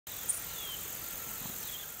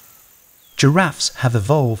Giraffes have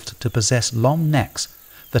evolved to possess long necks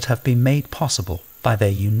that have been made possible by their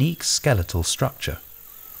unique skeletal structure.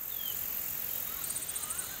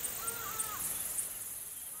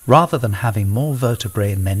 Rather than having more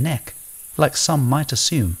vertebrae in their neck, like some might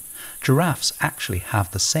assume, giraffes actually have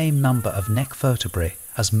the same number of neck vertebrae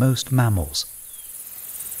as most mammals.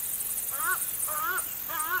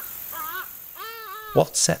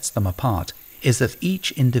 What sets them apart is that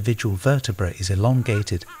each individual vertebra is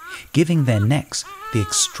elongated, giving their necks the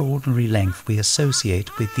extraordinary length we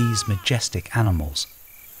associate with these majestic animals.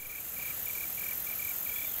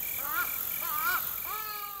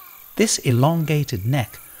 This elongated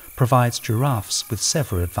neck provides giraffes with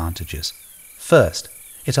several advantages. First,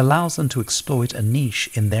 it allows them to exploit a niche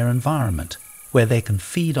in their environment, where they can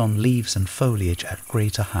feed on leaves and foliage at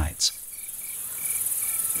greater heights.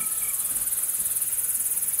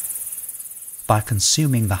 By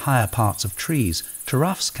consuming the higher parts of trees,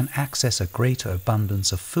 giraffes can access a greater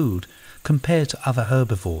abundance of food compared to other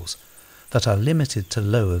herbivores that are limited to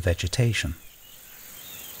lower vegetation.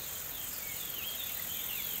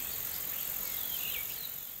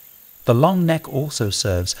 The long neck also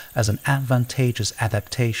serves as an advantageous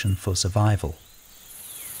adaptation for survival.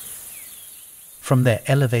 From their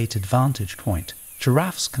elevated vantage point,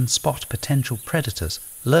 giraffes can spot potential predators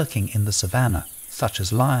lurking in the savanna, such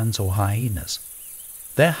as lions or hyenas.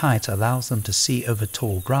 Their height allows them to see over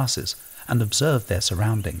tall grasses and observe their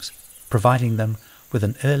surroundings, providing them with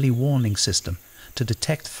an early warning system to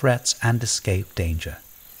detect threats and escape danger.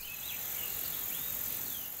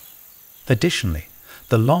 Additionally,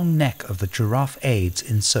 the long neck of the giraffe aids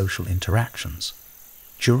in social interactions.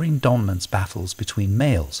 During dominance battles between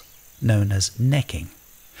males, known as necking,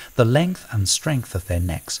 the length and strength of their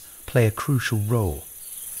necks play a crucial role.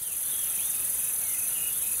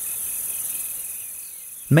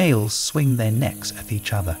 Males swing their necks at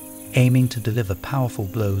each other, aiming to deliver powerful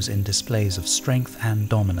blows in displays of strength and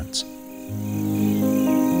dominance.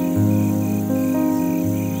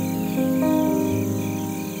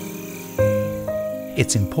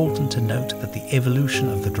 It's important to note that the evolution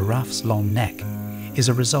of the giraffe's long neck is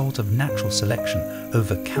a result of natural selection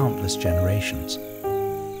over countless generations.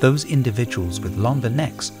 Those individuals with longer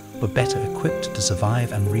necks were better equipped to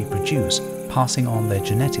survive and reproduce, passing on their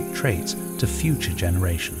genetic traits to future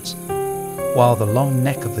generations. While the long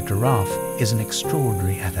neck of the giraffe is an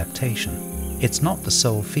extraordinary adaptation, it's not the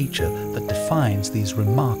sole feature that defines these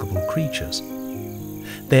remarkable creatures.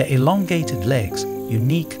 Their elongated legs,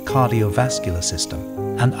 unique cardiovascular system,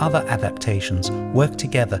 and other adaptations work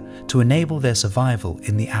together to enable their survival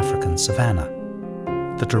in the African savanna.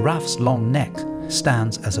 The giraffe's long neck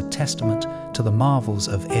stands as a testament to the marvels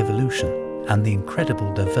of evolution and the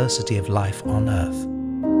incredible diversity of life on Earth.